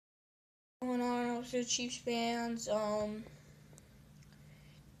out to the Chiefs fans.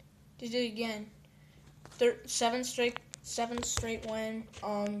 They did it again. Seventh straight win.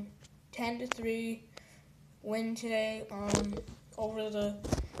 10-3 win today. Over the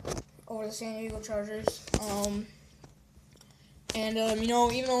San Diego Chargers. And even though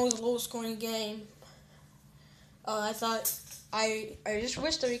it was a low scoring game, I thought I just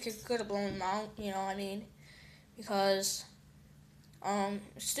wish that we could have blown them out. Because it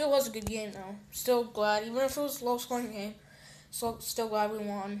still was a good game though. Still glad, even if it was a low scoring game. Still glad we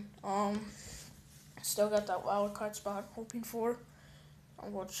won. Still got that wild card spot hoping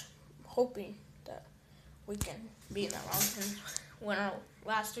that we can be in that round and win our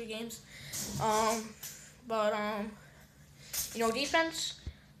last 3 games. But defense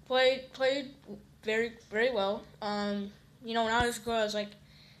played very very well. Not as good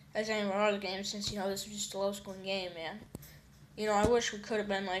as any of our other games, since this was just a low scoring game, man. I wish we could have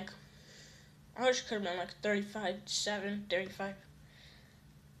been like 35-7,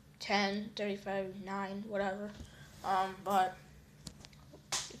 35-10, 35-9, whatever. But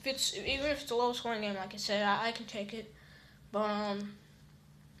even if it's a low scoring game, like I said, I can take it. But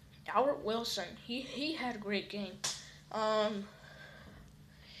Albert Wilson, he had a great game.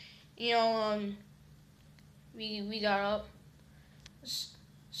 We got up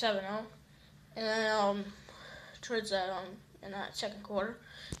 7-0, and then towards that in that second quarter,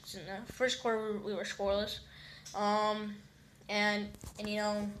 in the first quarter we were scoreless, and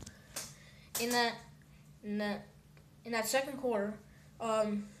in that second quarter,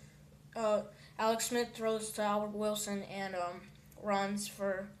 Alex Smith throws to Albert Wilson and runs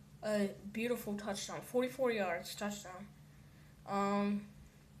for a beautiful touchdown, 44 yards touchdown.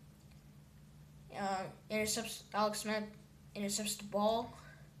 Alex Smith intercepts the ball.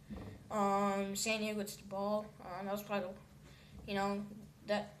 San Diego gets the ball. That was probably,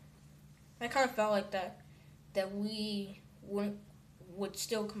 that kind of felt like that we would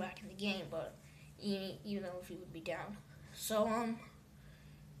still come back in the game, but even though if we would be down. So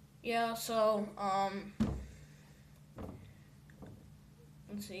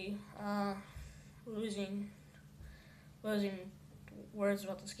let's see. Losing words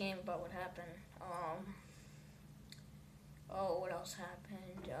about this game, about what happened. What else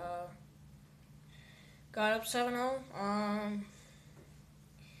happened? Got up 7-0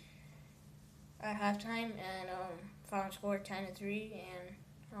 at halftime, and final score 10-3, and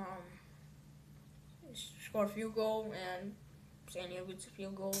scored a field goal, and San Diego gets a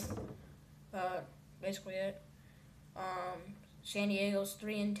field goal. Basically it. San Diego's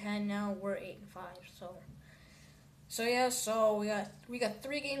 3-10 now. We're 8-5. So we got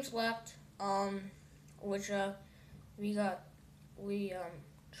 3 games left. Which we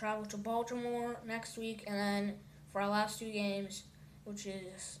travel to Baltimore next week, and then for our last 2 games, which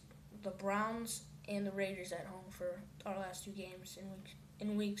is the Browns and the Raiders at home for our last 2 games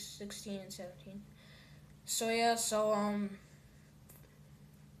in weeks 16 and 17.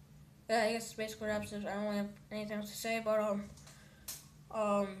 I guess basically wraps it. I don't really have anything else to say, but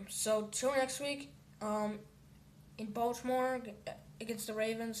so till next week, in Baltimore against the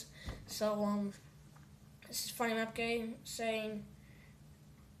Ravens. This is Funny Map Game saying.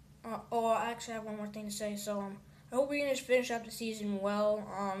 I actually have one more thing to say. I hope we can just finish out the season well.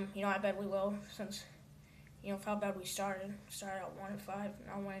 I bet we will, since of how bad we started. Started out 1-5,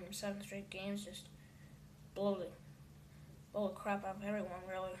 now winning 7 straight games, just blow the crap out of everyone,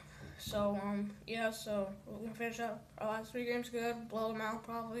 really. So we're gonna finish up our last 3 games good, blow them out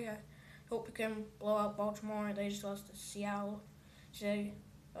probably. I hope we can blow out Baltimore. They just lost to Seattle today.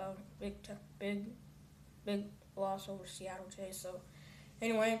 Big loss over Seattle today. So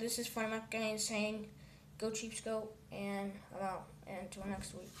anyway, this is Funny Map Gang saying, go Chiefs go, and I'm out. And until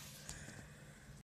next week.